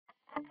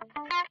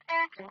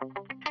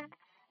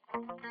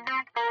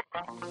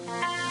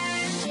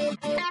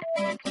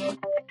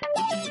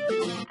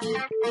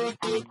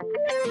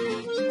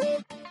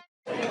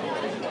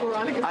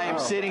I am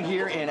sitting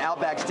here in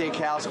Outback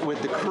Steakhouse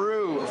with the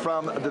crew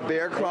from the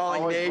Bear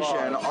Crawling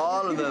Nation,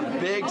 all of the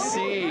Big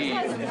C,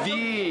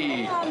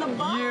 V,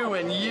 you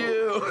and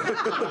you,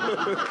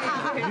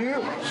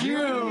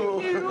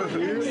 Hugh,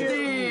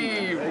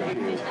 Steve.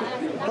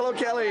 Hello,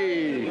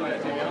 Kelly.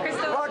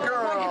 Rock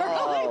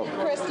Girl.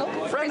 Crystal.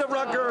 Friend of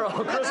Rock Girl,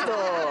 Crystal.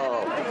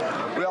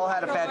 We all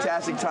had a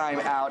fantastic time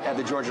out at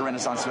the Georgia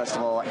Renaissance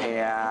Festival,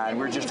 and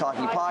we're just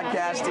talking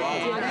podcasting.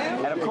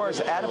 And of course,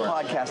 at a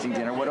podcasting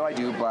dinner, what do I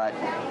do but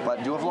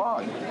do a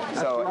vlog?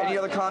 So, any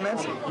other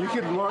comments? You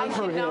could learn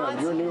from him.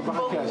 Your new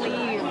podcast. I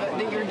believe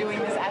that you're doing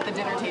this at the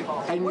dinner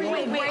table.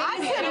 Wait, I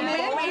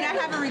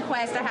have a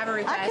request.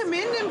 I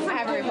commend him for I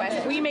have a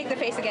request. Will you make the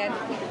face again?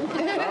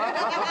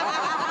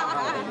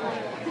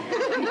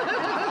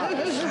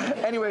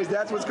 Anyways,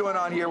 that's what's going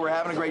on here. We're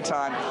having a great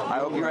time. I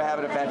hope you're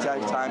having a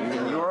fantastic time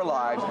in your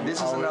lives. This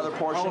is another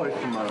portion of...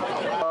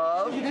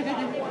 Oh,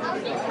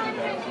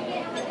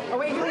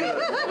 wait.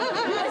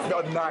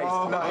 Oh,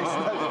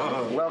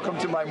 nice. Welcome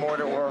to my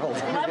mortar world.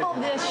 Level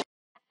this.